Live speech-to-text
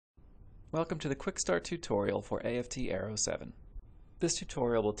Welcome to the Quick Start tutorial for AFT Arrow 7. This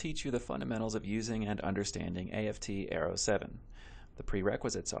tutorial will teach you the fundamentals of using and understanding AFT Arrow 7. The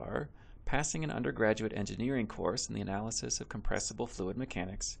prerequisites are passing an undergraduate engineering course in the analysis of compressible fluid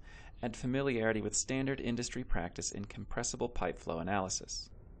mechanics and familiarity with standard industry practice in compressible pipe flow analysis.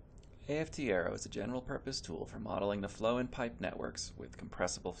 AFT Arrow is a general-purpose tool for modeling the flow in pipe networks with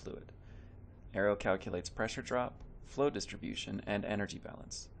compressible fluid. Arrow calculates pressure drop, flow distribution, and energy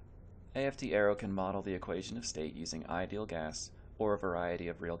balance. AFT Arrow can model the equation of state using ideal gas or a variety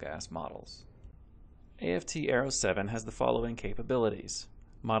of real gas models. AFT Arrow 7 has the following capabilities: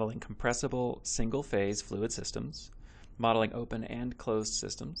 modeling compressible single-phase fluid systems, modeling open and closed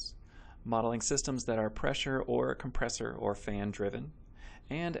systems, modeling systems that are pressure or compressor or fan driven,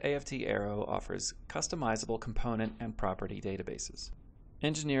 and AFT Arrow offers customizable component and property databases.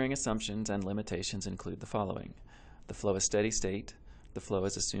 Engineering assumptions and limitations include the following: the flow is steady state, the flow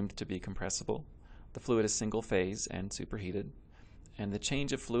is assumed to be compressible, the fluid is single phase and superheated, and the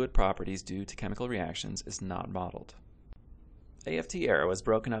change of fluid properties due to chemical reactions is not modeled. AFT Arrow is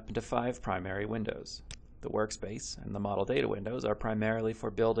broken up into 5 primary windows. The Workspace and the Model Data windows are primarily for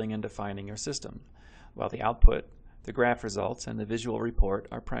building and defining your system, while the Output, the graph results, and the Visual Report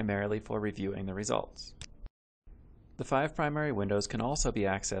are primarily for reviewing the results. The 5 primary windows can also be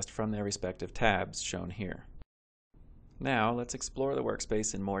accessed from their respective tabs, shown here. Now, let's explore the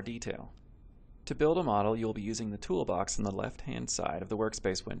Workspace in more detail. To build a model, you'll be using the Toolbox on the left-hand side of the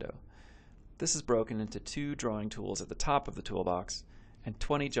Workspace window. This is broken into 2 drawing tools at the top of the Toolbox and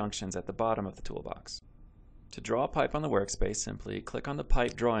 20 junctions at the bottom of the Toolbox. To draw a pipe on the Workspace, simply click on the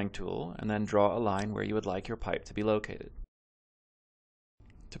Pipe Drawing tool and then draw a line where you would like your pipe to be located.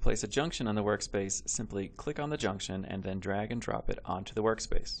 To place a junction on the Workspace, simply click on the junction and then drag and drop it onto the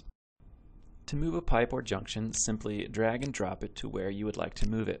Workspace. To move a pipe or junction, simply drag and drop it to where you would like to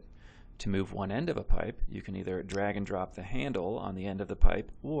move it. To move one end of a pipe, you can either drag and drop the handle on the end of the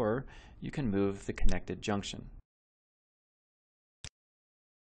pipe, or you can move the connected junction.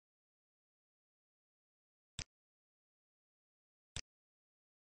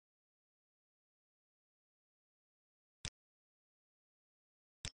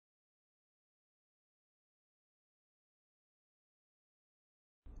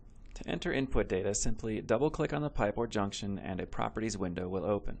 To enter input data, simply double-click on the pipe or junction and a Properties window will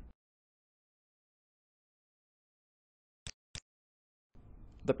open.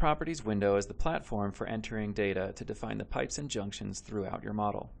 The Properties window is the platform for entering data to define the pipes and junctions throughout your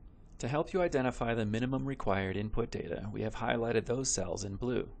model. To help you identify the minimum required input data, we have highlighted those cells in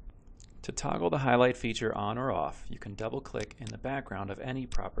blue. To toggle the highlight feature on or off, you can double-click in the background of any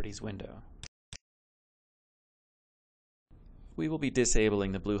Properties window. We will be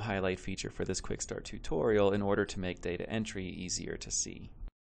disabling the blue highlight feature for this Quick Start tutorial in order to make data entry easier to see.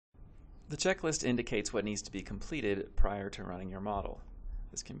 The checklist indicates what needs to be completed prior to running your model.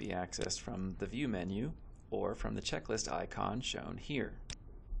 This can be accessed from the View menu or from the checklist icon shown here.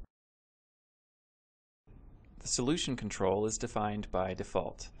 The solution control is defined by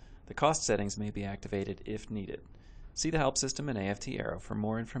default. The cost settings may be activated if needed. See the Help System in AFT Arrow for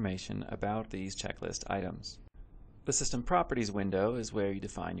more information about these checklist items. The System Properties window is where you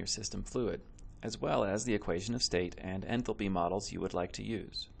define your system fluid, as well as the equation of state and enthalpy models you would like to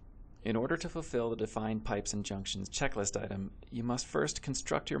use. In order to fulfill the Define Pipes and Junctions checklist item, you must first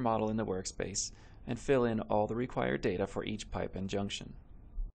construct your model in the Workspace and fill in all the required data for each pipe and junction.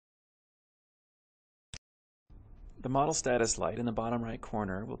 The model status light in the bottom right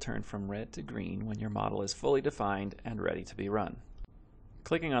corner will turn from red to green when your model is fully defined and ready to be run.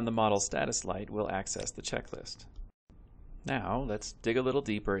 Clicking on the model status light will access the checklist. Now, let's dig a little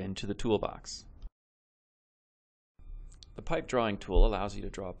deeper into the Toolbox. The Pipe Drawing tool allows you to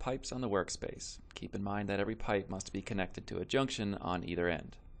draw pipes on the Workspace. Keep in mind that every pipe must be connected to a junction on either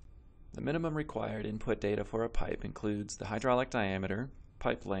end. The minimum required input data for a pipe includes the hydraulic diameter,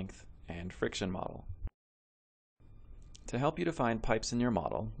 pipe length, and friction model. To help you define pipes in your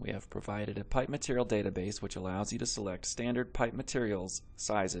model, we have provided a pipe material database which allows you to select standard pipe materials,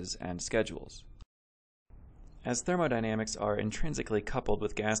 sizes, and schedules. As thermodynamics are intrinsically coupled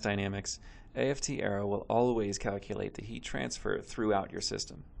with gas dynamics, AFT Arrow will always calculate the heat transfer throughout your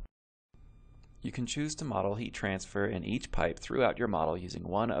system. You can choose to model heat transfer in each pipe throughout your model using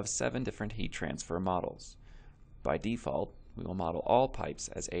one of 7 different heat transfer models. By default, we will model all pipes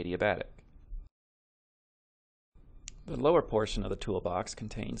as adiabatic. The lower portion of the toolbox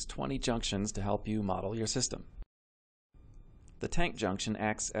contains 20 junctions to help you model your system. The tank junction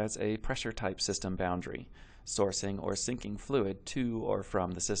acts as a pressure-type system boundary, sourcing or sinking fluid to or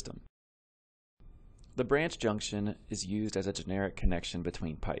from the system. The branch junction is used as a generic connection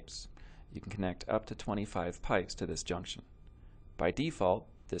between pipes. You can connect up to 25 pipes to this junction. By default,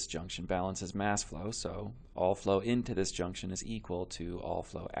 this junction balances mass flow, so all flow into this junction is equal to all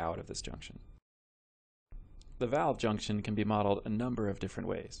flow out of this junction. The valve junction can be modeled a number of different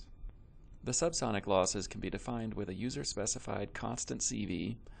ways. The subsonic losses can be defined with a user-specified constant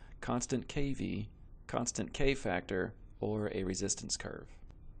CV, constant KV, constant K factor, or a resistance curve.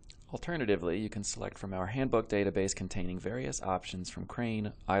 Alternatively, you can select from our handbook database containing various options from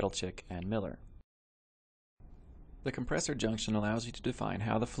Crane, Idlechick, and Miller. The compressor junction allows you to define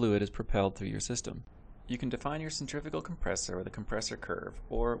how the fluid is propelled through your system. You can define your centrifugal compressor with a compressor curve,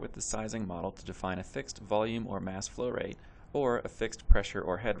 or with the sizing model to define a fixed volume or mass flow rate, or a fixed pressure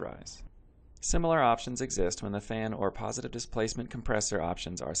or head rise. Similar options exist when the fan or positive displacement compressor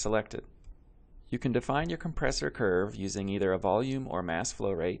options are selected. You can define your compressor curve using either a volume or mass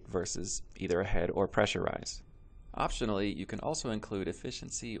flow rate versus either a head or pressure rise. Optionally, you can also include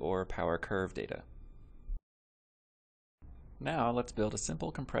efficiency or power curve data. Now let's build a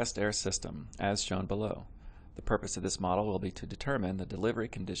simple compressed air system, as shown below. The purpose of this model will be to determine the delivery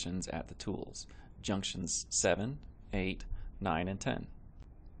conditions at the tools, junctions 7, 8, 9, and 10.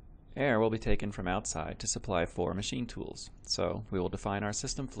 Air will be taken from outside to supply 4 machine tools, so we will define our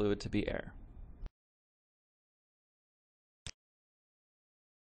system fluid to be air.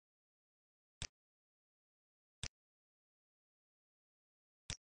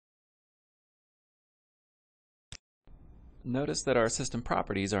 Notice that our system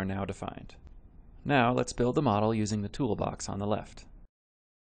properties are now defined. Now let's build the model using the toolbox on the left.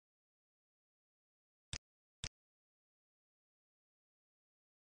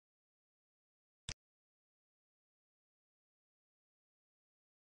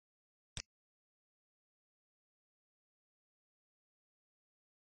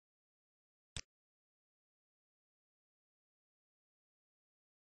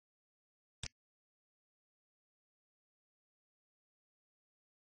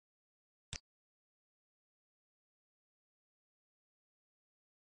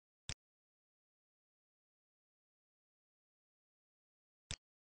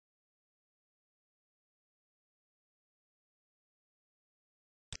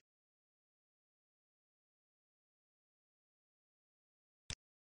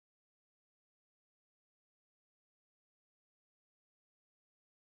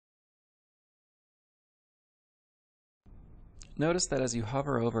 Notice that as you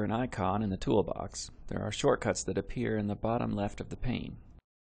hover over an icon in the toolbox, there are shortcuts that appear in the bottom left of the pane.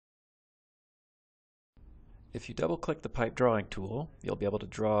 If you double-click the pipe drawing tool, you'll be able to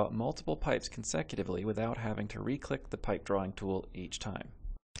draw multiple pipes consecutively without having to re-click the pipe drawing tool each time.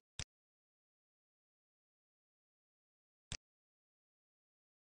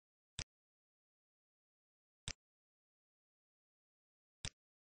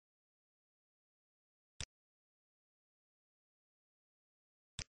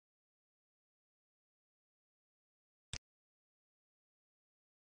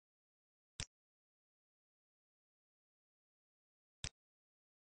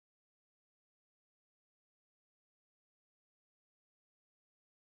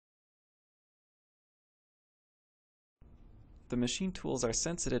 The machine tools are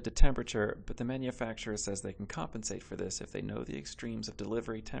sensitive to temperature, but the manufacturer says they can compensate for this if they know the extremes of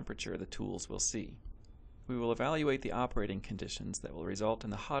delivery temperature the tools will see. We will evaluate the operating conditions that will result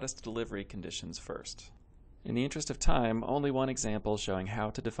in the hottest delivery conditions first. In the interest of time, only one example showing how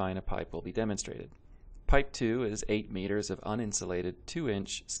to define a pipe will be demonstrated. Pipe 2 is 8 meters of uninsulated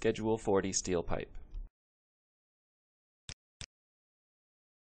 2-inch Schedule 40 steel pipe.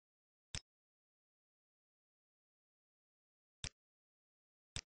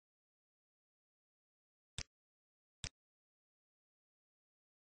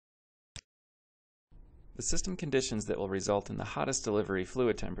 The system conditions that will result in the hottest delivery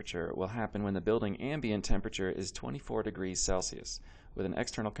fluid temperature will happen when the building ambient temperature is 24 degrees Celsius, with an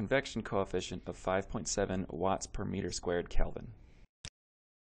external convection coefficient of 5.7 watts per meter squared Kelvin.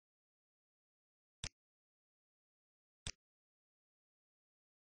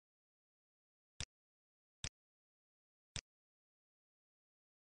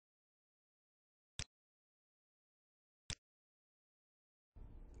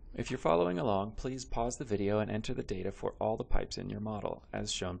 If you're following along, please pause the video and enter the data for all the pipes in your model, as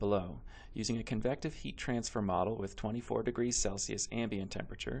shown below, using a convective heat transfer model with 24 degrees Celsius ambient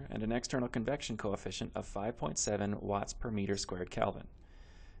temperature and an external convection coefficient of 5.7 watts per meter squared Kelvin.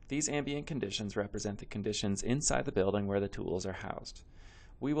 These ambient conditions represent the conditions inside the building where the tools are housed.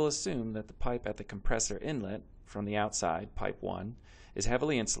 We will assume that the pipe at the compressor inlet, from the outside, pipe 1, is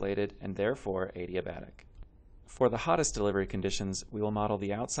heavily insulated and therefore adiabatic. For the hottest delivery conditions, we will model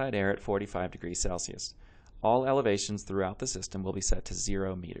the outside air at 45 degrees Celsius. All elevations throughout the system will be set to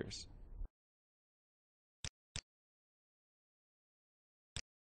 0 meters.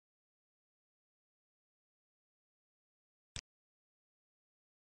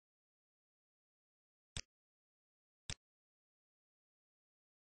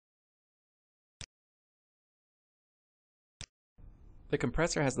 The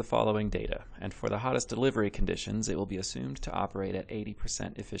compressor has the following data, and for the hottest delivery conditions, it will be assumed to operate at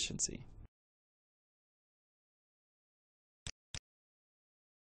 80% efficiency.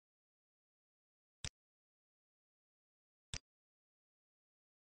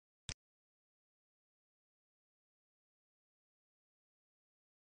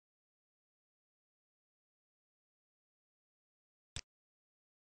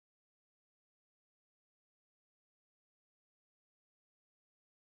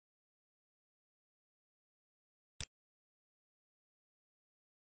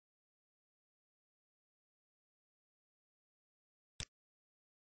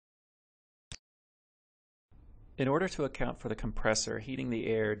 In order to account for the compressor heating the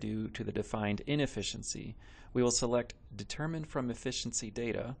air due to the defined inefficiency, we will select Determine from Efficiency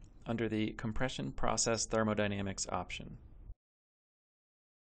Data under the Compression Process Thermodynamics option.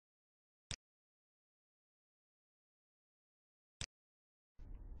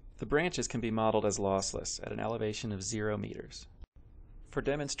 The branches can be modeled as lossless at an elevation of 0 meters. For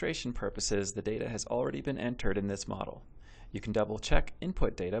demonstration purposes, the data has already been entered in this model. You can double-check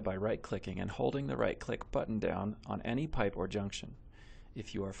input data by right-clicking and holding the right-click button down on any pipe or junction.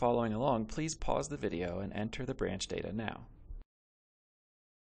 If you are following along, please pause the video and enter the branch data now.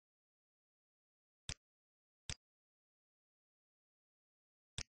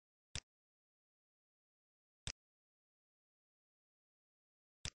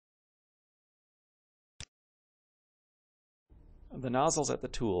 The nozzles at the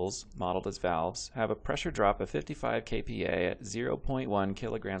tools, modeled as valves, have a pressure drop of 55 kPa at 0.1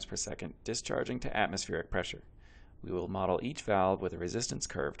 kilograms per second, discharging to atmospheric pressure. We will model each valve with a resistance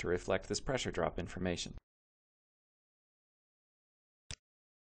curve to reflect this pressure drop information.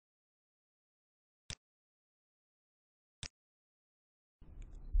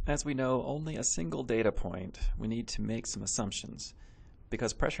 As we know only a single data point, we need to make some assumptions.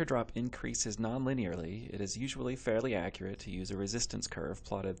 Because pressure drop increases nonlinearly, it is usually fairly accurate to use a resistance curve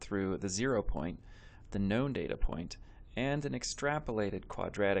plotted through the 0 point, the known data point, and an extrapolated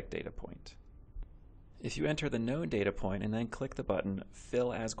quadratic data point. If you enter the known data point and then click the button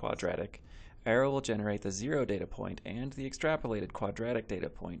Fill as Quadratic, Arrow will generate the 0 data point and the extrapolated quadratic data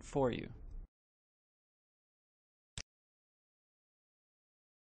point for you.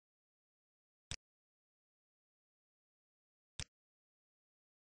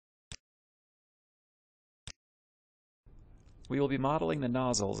 We will be modeling the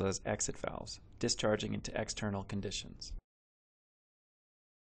nozzles as exit valves, discharging into external conditions.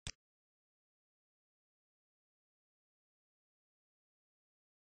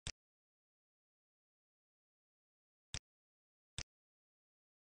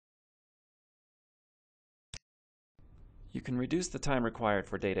 You can reduce the time required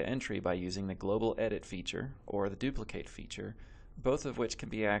for data entry by using the Global Edit feature or the Duplicate feature, both of which can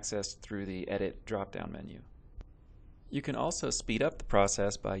be accessed through the Edit drop-down menu. You can also speed up the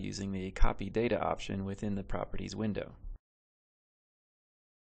process by using the Copy Data option within the Properties window.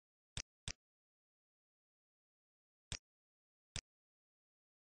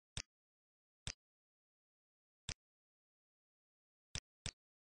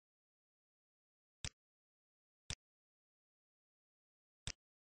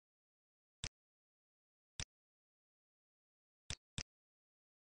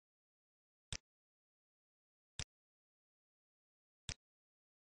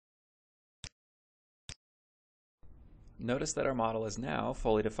 Notice that our model is now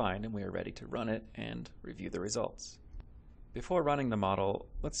fully defined and we are ready to run it and review the results. Before running the model,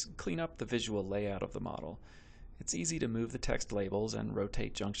 let's clean up the visual layout of the model. It's easy to move the text labels and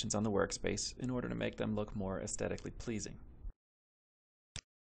rotate junctions on the workspace in order to make them look more aesthetically pleasing.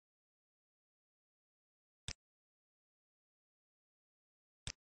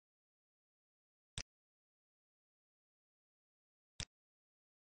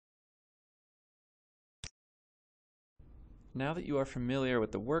 Now that you are familiar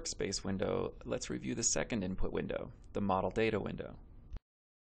with the Workspace window, let's review the second input window, the Model Data window.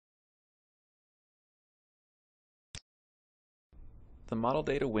 The Model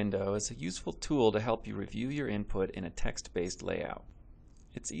Data window is a useful tool to help you review your input in a text-based layout.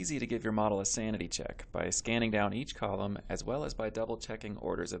 It's easy to give your model a sanity check by scanning down each column as well as by double-checking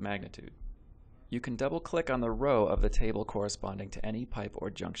orders of magnitude. You can double-click on the row of the table corresponding to any pipe or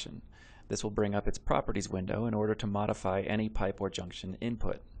junction. This will bring up its Properties window in order to modify any pipe or junction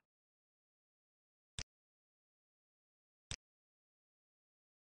input.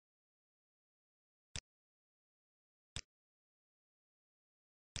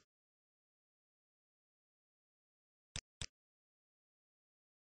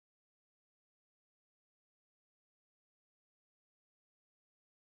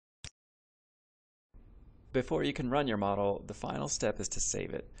 Before you can run your model, the final step is to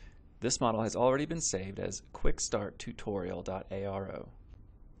save it. This model has already been saved as quickstarttutorial.aro.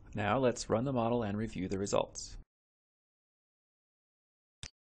 Now let's run the model and review the results.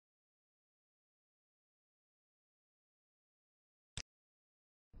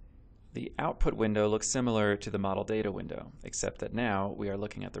 The output window looks similar to the model data window, except that now we are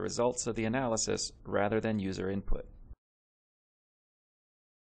looking at the results of the analysis rather than user input.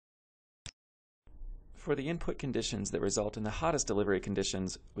 For the input conditions that result in the hottest delivery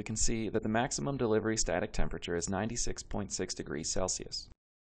conditions, we can see that the maximum delivery static temperature is 96.6 degrees Celsius.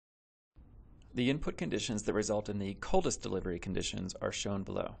 The input conditions that result in the coldest delivery conditions are shown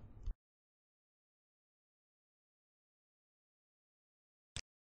below.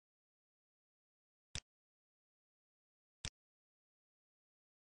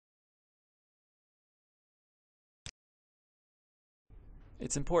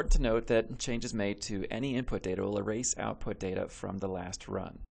 It's important to note that changes made to any input data will erase output data from the last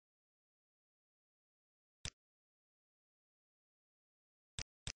run.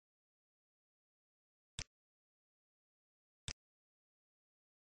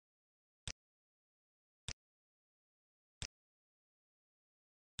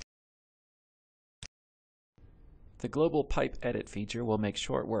 The Global Pipe Edit feature will make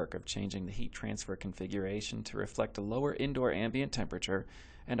short work of changing the heat transfer configuration to reflect a lower indoor ambient temperature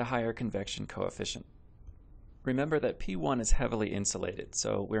and a higher convection coefficient. Remember that P1 is heavily insulated,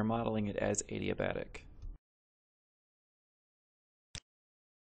 so we're modeling it as adiabatic.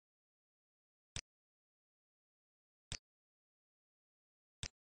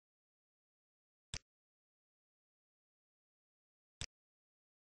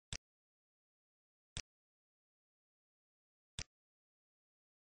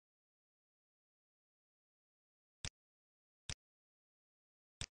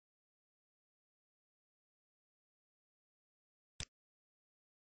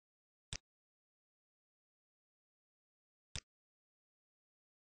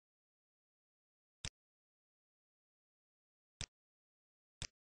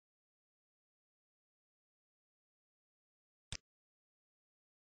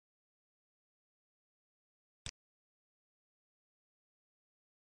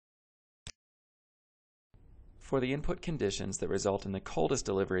 For the input conditions that result in the coldest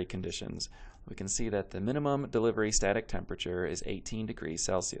delivery conditions, we can see that the minimum delivery static temperature is 18 degrees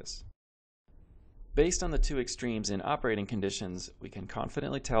Celsius. Based on the two extremes in operating conditions, we can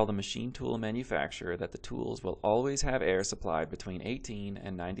confidently tell the machine tool manufacturer that the tools will always have air supplied between 18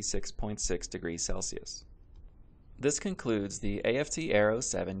 and 96.6 degrees Celsius. This concludes the AFT Arrow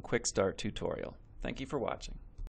 7 Quick Start tutorial. Thank you for watching.